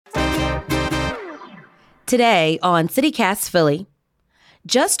Today on CityCast Philly,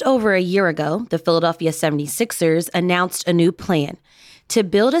 just over a year ago, the Philadelphia 76ers announced a new plan to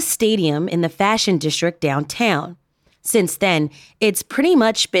build a stadium in the Fashion District downtown. Since then, it's pretty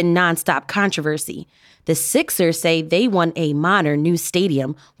much been nonstop controversy. The Sixers say they want a modern new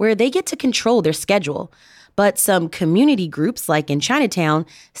stadium where they get to control their schedule. But some community groups, like in Chinatown,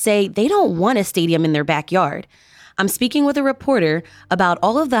 say they don't want a stadium in their backyard. I'm speaking with a reporter about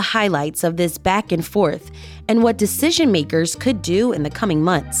all of the highlights of this back and forth and what decision makers could do in the coming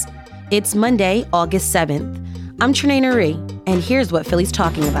months. It's Monday, August 7th. I'm Trenae Nuri, and here's what Philly's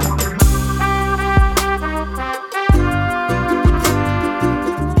talking about.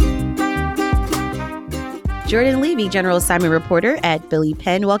 Jordan Levy, General Assignment Reporter at Billy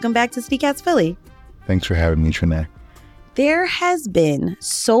Penn. Welcome back to CityCast Philly. Thanks for having me, Trenae. There has been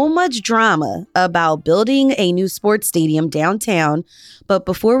so much drama about building a new sports stadium downtown. But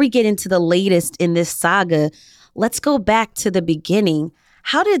before we get into the latest in this saga, let's go back to the beginning.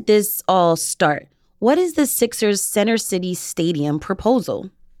 How did this all start? What is the Sixers Center City Stadium proposal?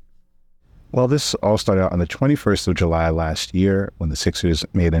 Well, this all started out on the 21st of July last year when the Sixers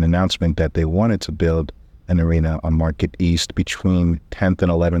made an announcement that they wanted to build an arena on Market East between 10th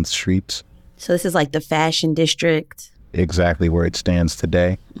and 11th Streets. So this is like the Fashion District? Exactly where it stands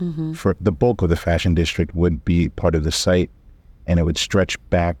today. Mm-hmm. For the bulk of the Fashion District would be part of the site, and it would stretch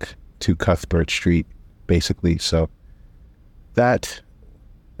back to Cuthbert Street, basically. So that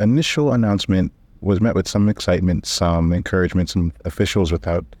initial announcement was met with some excitement, some encouragement, some officials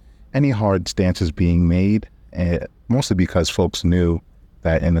without any hard stances being made, mostly because folks knew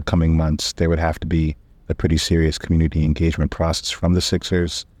that in the coming months there would have to be a pretty serious community engagement process from the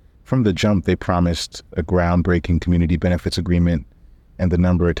Sixers. From the jump, they promised a groundbreaking community benefits agreement, and the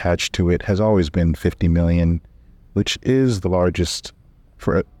number attached to it has always been $50 million, which is the largest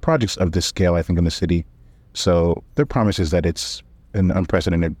for projects of this scale, I think, in the city. So their promise is that it's an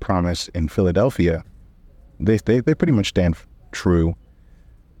unprecedented promise in Philadelphia. They pretty much stand true.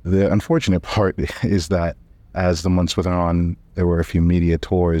 The unfortunate part is that as the months went on, there were a few media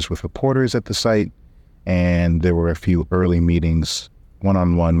tours with reporters at the site, and there were a few early meetings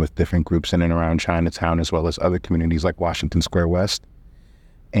one-on-one with different groups in and around Chinatown, as well as other communities like Washington Square West.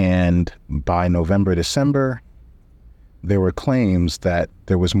 And by November, December, there were claims that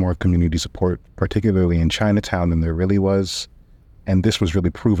there was more community support, particularly in Chinatown, than there really was. And this was really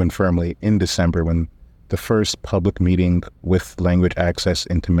proven firmly in December when the first public meeting with language access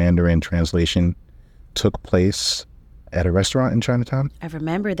into Mandarin translation took place at a restaurant in Chinatown. I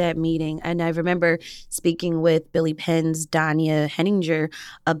remember that meeting, and I remember speaking with Billy Penn's Danya Henninger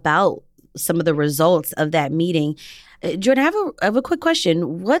about some of the results of that meeting. Jordan, I have a quick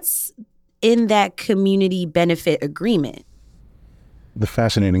question. What's in that community benefit agreement? The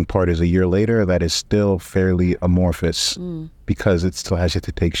fascinating part is a year later, that is still fairly amorphous because it still has yet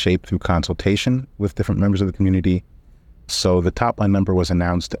to take shape through consultation with different members of the community. So the top line number was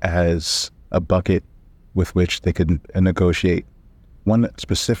announced as a bucket with which they could negotiate. One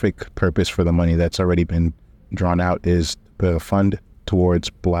specific purpose for the money that's already been drawn out is the fund towards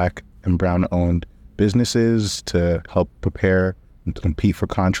Black and Brown-owned businesses to help prepare and to compete for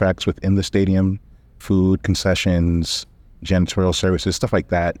contracts within the stadium, food, concessions, janitorial services, stuff like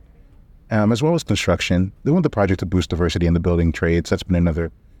that, as well as construction. They want the project to boost diversity in the building trades. That's been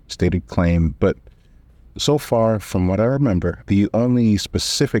another stated claim. But so far, from what I remember, the only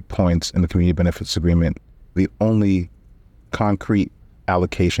specific points in the community benefits agreement, the only concrete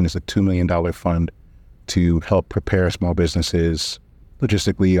allocation is a $2 million fund to help prepare small businesses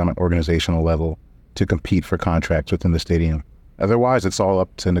logistically on an organizational level to compete for contracts within the stadium. Otherwise, it's all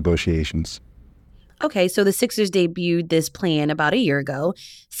up to negotiations. Okay, so the Sixers debuted this plan about a year ago.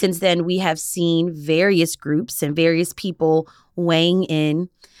 Since then, we have seen various groups and various people weighing in.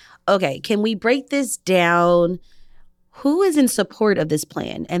 Okay, can we break this down? Who is in support of this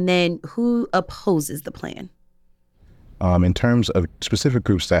plan, and then who opposes the plan? In terms of specific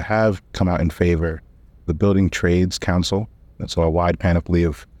groups that have come out in favor, the Building Trades Council, so a wide panoply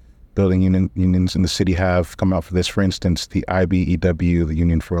of building unions in the city have come out for this. For instance, the IBEW, the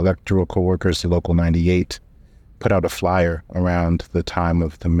Union for Electrical Co-workers, the Local 98, put out a flyer around the time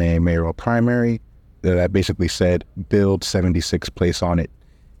of the May mayoral primary that basically said, build 76 place on it,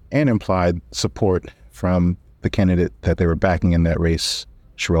 and implied support from the candidate that they were backing in that race,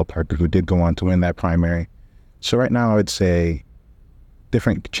 Sherelle Parker, who did go on to win that primary. So right now, I would say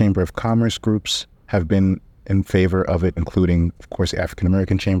different Chamber of Commerce groups have been in favor of it, including, of course, the African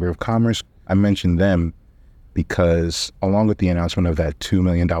American Chamber of Commerce. I mentioned them because along with the announcement of that $2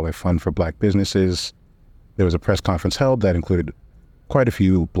 million fund for Black businesses, there was a press conference held that included quite a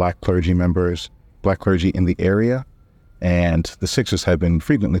few Black clergy members Black clergy in the area. And the Sixers have been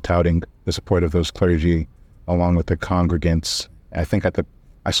frequently touting the support of those clergy along with their congregants. I think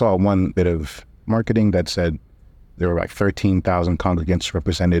I saw one bit of marketing that said there were like 13,000 congregants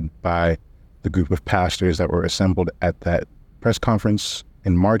represented by the group of pastors that were assembled at that press conference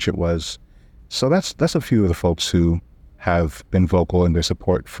in March it was. So that's a few of the folks who have been vocal in their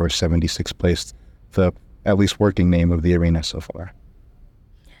support for 76th Place, the at least working name of the arena so far.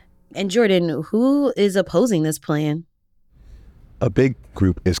 And Jordan, who is opposing this plan? A big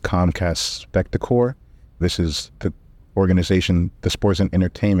group is Comcast Spectacor. This is the organization, the sports and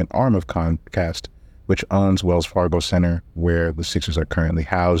entertainment arm of Comcast, which owns Wells Fargo Center, where the Sixers are currently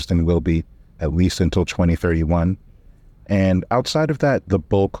housed and will be at least until 2031. And outside of that, the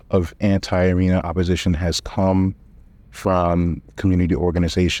bulk of anti-arena opposition has come from community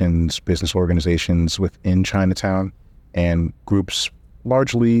organizations, business organizations within Chinatown, and groups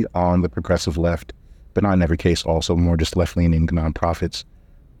largely on the progressive left, but not in every case, also more just left-leaning nonprofits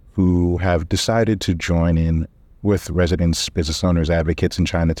who have decided to join in with residents, business owners, advocates in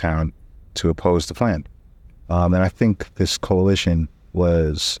Chinatown to oppose the plan. And I think this coalition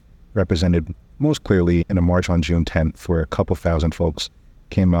was represented most clearly in a march on June 10th, where a couple thousand folks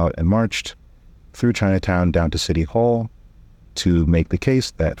came out and marched through Chinatown down to City Hall to make the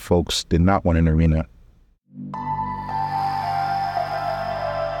case that folks did not want an arena.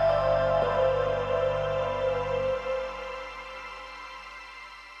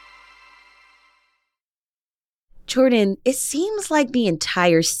 Jordan, it seems like the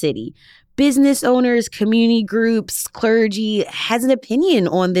entire city, business owners, community groups, clergy, has an opinion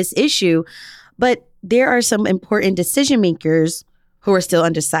on this issue, but there are some important decision makers who are still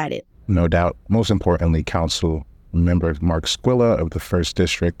undecided. No doubt. Most importantly, Council Member Mark Squilla of the 1st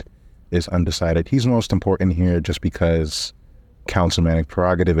District is undecided. He's most important here just because councilmanic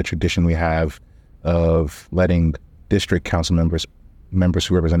prerogative, a tradition we have of letting district council members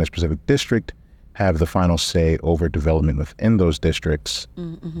who represent a specific district have the final say over development within those districts.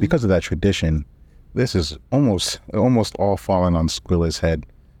 Mm-hmm. Because of that tradition, this is almost all falling on Squilla's head.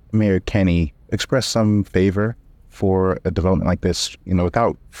 Mayor Kenney expressed some favor for a development like this,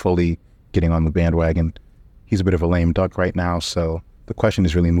 without fully getting on the bandwagon. He's a bit of a lame duck right now, so the question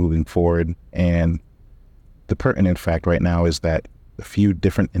is really moving forward. And the pertinent fact right now is that a few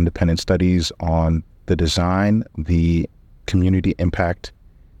different independent studies on the design, the community impact,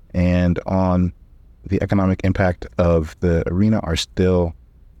 and on the economic impact of the arena are still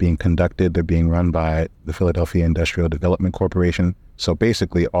being conducted. They're being run by the Philadelphia Industrial Development Corporation. So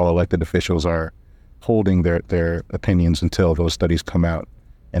basically all elected officials are holding their opinions until those studies come out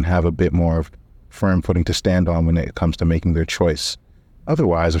and have a bit more of firm footing to stand on when it comes to making their choice.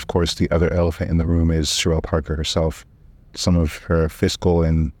 Otherwise, of course, the other elephant in the room is Sherelle Parker herself. Some of her fiscal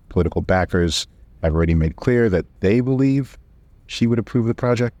and political backers have already made clear that they believe she would approve the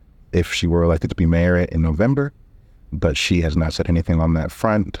project if she were elected to be mayor in November, but she has not said anything on that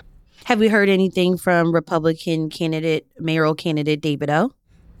front. Have we heard anything from Republican mayoral candidate David O?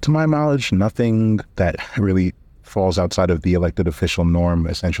 To my knowledge, nothing that really falls outside of the elected official norm,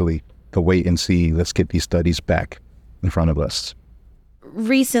 essentially the wait and see, let's get these studies back in front of us.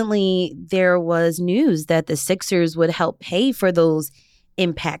 Recently, there was news that the Sixers would help pay for those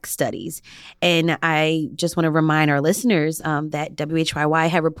impact studies. And I just want to remind our listeners that WHYY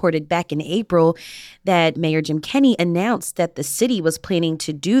had reported back in April that Mayor Jim Kenney announced that the city was planning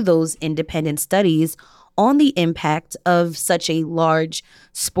to do those independent studies on the impact of such a large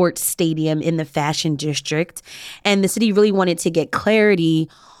sports stadium in the Fashion District. And the city really wanted to get clarity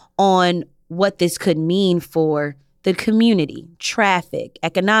on what this could mean for the community, traffic,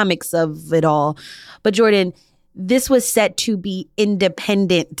 economics of it all. But Jordan, this was set to be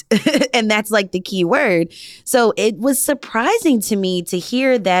independent, and that's like the key word. So it was surprising to me to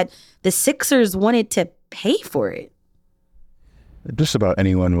hear that the Sixers wanted to pay for it. Just about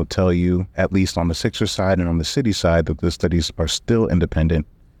anyone will tell you, at least on the Sixers side and on the city side, that the studies are still independent.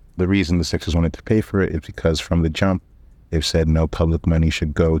 The reason the Sixers wanted to pay for it is because from the jump, they've said no public money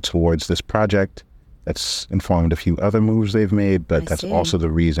should go towards this project. That's informed a few other moves they've made, but that's also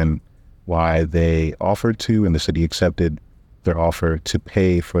the reason why they offered to, and the city accepted their offer to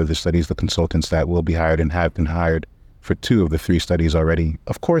pay for the studies, the consultants that will be hired and have been hired for 2 of the 3 studies already.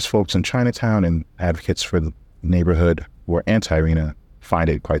 Of course, folks in Chinatown and advocates for the neighborhood who are anti-arena find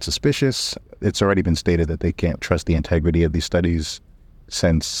it quite suspicious. It's already been stated that they can't trust the integrity of these studies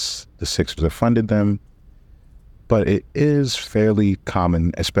since the Sixers have funded them. But it is fairly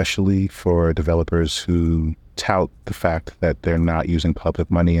common, especially for developers who tout the fact that they're not using public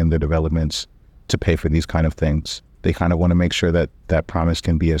money in their developments to pay for these kind of things. They kind of want to make sure that that promise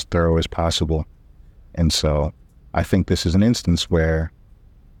can be as thorough as possible. And so I think this is an instance where,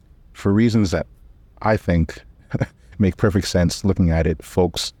 for reasons that I think make perfect sense looking at it,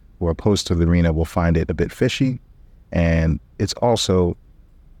 folks who are opposed to the arena will find it a bit fishy. And it's also,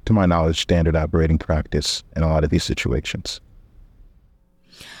 to my knowledge, standard operating practice in a lot of these situations.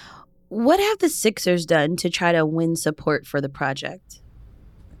 What have the Sixers done to try to win support for the project?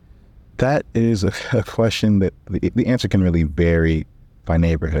 That is a question that the answer can really vary by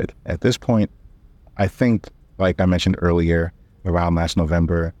neighborhood. At this point, I think, like I mentioned earlier, around last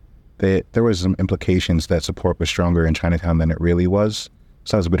November, there was some implications that support was stronger in Chinatown than it really was.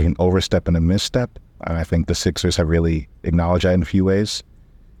 So that was a bit of an overstep and a misstep. And I think the Sixers have really acknowledged that in a few ways.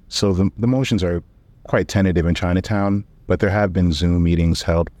 So the motions are quite tentative in Chinatown, but there have been Zoom meetings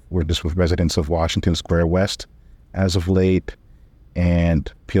held with residents of Washington Square West as of late, and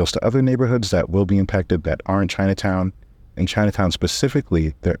appeals to other neighborhoods that will be impacted that aren't Chinatown. In Chinatown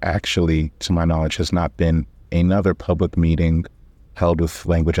specifically, there actually, to my knowledge, has not been another public meeting held with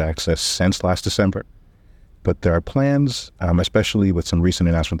language access since last December. But there are plans, especially with some recent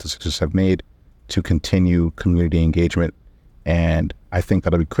announcements the Sixers have made, to continue community engagement. And I think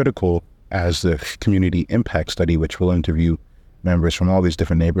that'll be critical as the community impact study, which will interview members from all these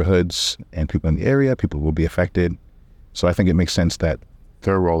different neighborhoods and people in the area, people will be affected. So I think it makes sense that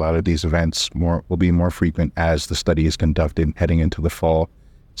their rollout of these events will be more frequent as the study is conducted heading into the fall.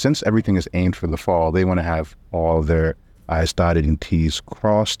 Since everything is aimed for the fall, they want to have all their I's dotted and T's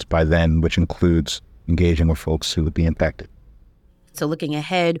crossed by then, which includes engaging with folks who would be impacted. So looking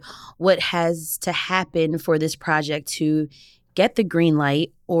ahead, what has to happen for this project to get the green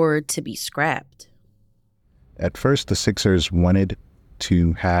light or to be scrapped? At first, the Sixers wanted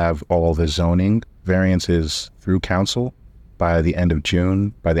to have all the zoning variances through council by the end of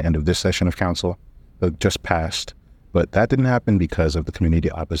June, by the end of this session of council, just passed. But that didn't happen because of the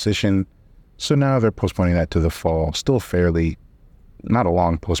community opposition. So now they're postponing that to the fall, still fairly, not a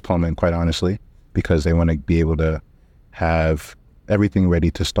long postponement, quite honestly, because they want to be able to have everything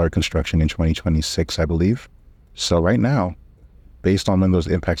ready to start construction in 2026, I believe. So right now, based on when those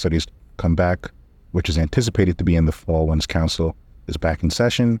impact studies come back, which is anticipated to be in the fall once council is back in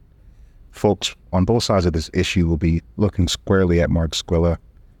session, folks on both sides of this issue will be looking squarely at Mark Squilla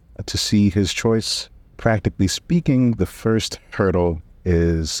to see his choice. Practically speaking, the first hurdle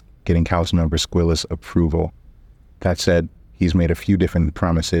is getting Councilmember Squilla's approval. That said, he's made a few different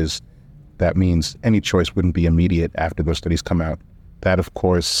promises. That means any choice wouldn't be immediate after those studies come out. That, of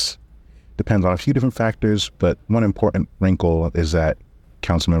course, depends on a few different factors, but one important wrinkle is that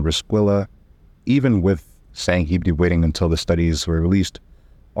Councilmember Squilla, even with saying he'd be waiting until the studies were released,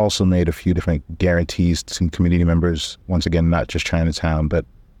 also made a few different guarantees to community members, once again, not just Chinatown, but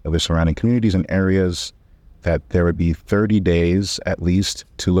other surrounding communities and areas, that there would be 30 days at least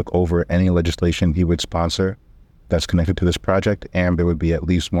to look over any legislation he would sponsor that's connected to this project, and there would be at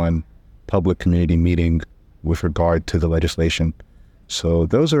least one public community meeting with regard to the legislation. So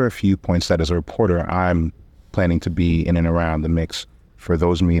those are a few points that, as a reporter, I'm planning to be in and around the mix for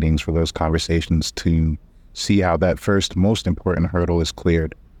those meetings, for those conversations, to see how that first most important hurdle is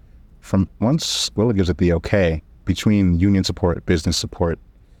cleared. From once Squilla gives it the okay, between union support, business support,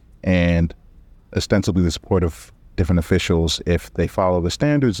 and ostensibly the support of different officials, if they follow the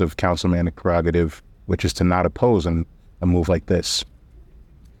standards of councilmanic prerogative, which is to not oppose a move like this.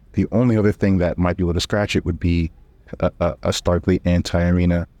 The only other thing that might be able to scratch it would be a starkly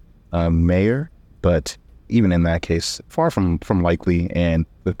anti-arena mayor, but even in that case, far from likely, and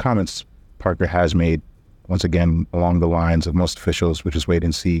the comments Parker has made, once again, along the lines of most officials, which is wait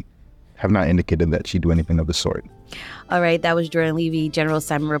and see, have not indicated that she'd do anything of the sort. All right, that was Jordan Levy, general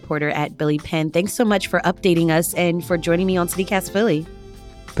assignment reporter at Billy Penn. Thanks so much for updating us and for joining me on CityCast Philly.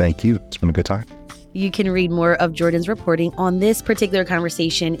 Thank you. It's been a good time. You can read more of Jordan's reporting on this particular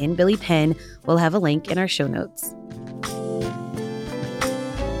conversation in Billy Penn. We'll have a link in our show notes.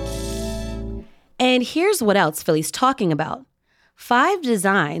 And here's what else Philly's talking about. 5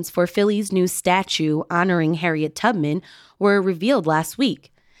 designs for Philly's new statue honoring Harriet Tubman were revealed last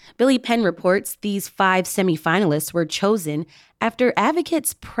week. Billy Penn reports these 5 semifinalists were chosen after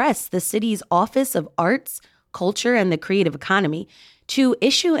advocates pressed the city's Office of Arts, Culture, and the Creative Economy to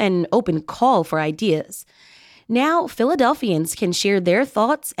issue an open call for ideas. Now, Philadelphians can share their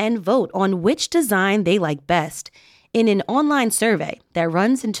thoughts and vote on which design they like best in an online survey that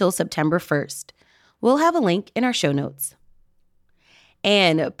runs until September 1st. We'll have a link in our show notes.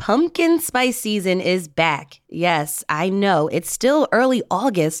 And pumpkin spice season is back. Yes, I know it's still early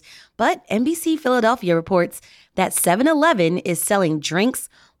August, but NBC Philadelphia reports that 7-Eleven is selling drinks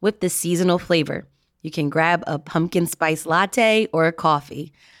with the seasonal flavor. You can grab a pumpkin spice latte or a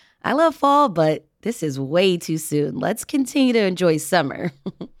coffee. I love fall, but this is way too soon. Let's continue to enjoy summer.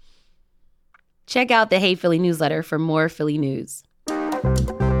 Check out the Hey Philly newsletter for more Philly news.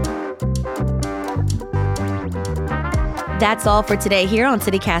 That's all for today here on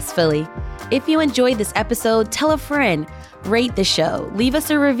CityCast Philly. If you enjoyed this episode, tell a friend, rate the show, leave us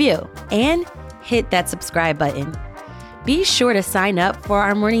a review, and hit that subscribe button. Be sure to sign up for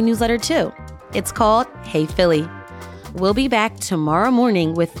our morning newsletter too. It's called Hey Philly. We'll be back tomorrow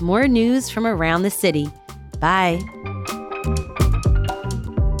morning with more news from around the city. Bye.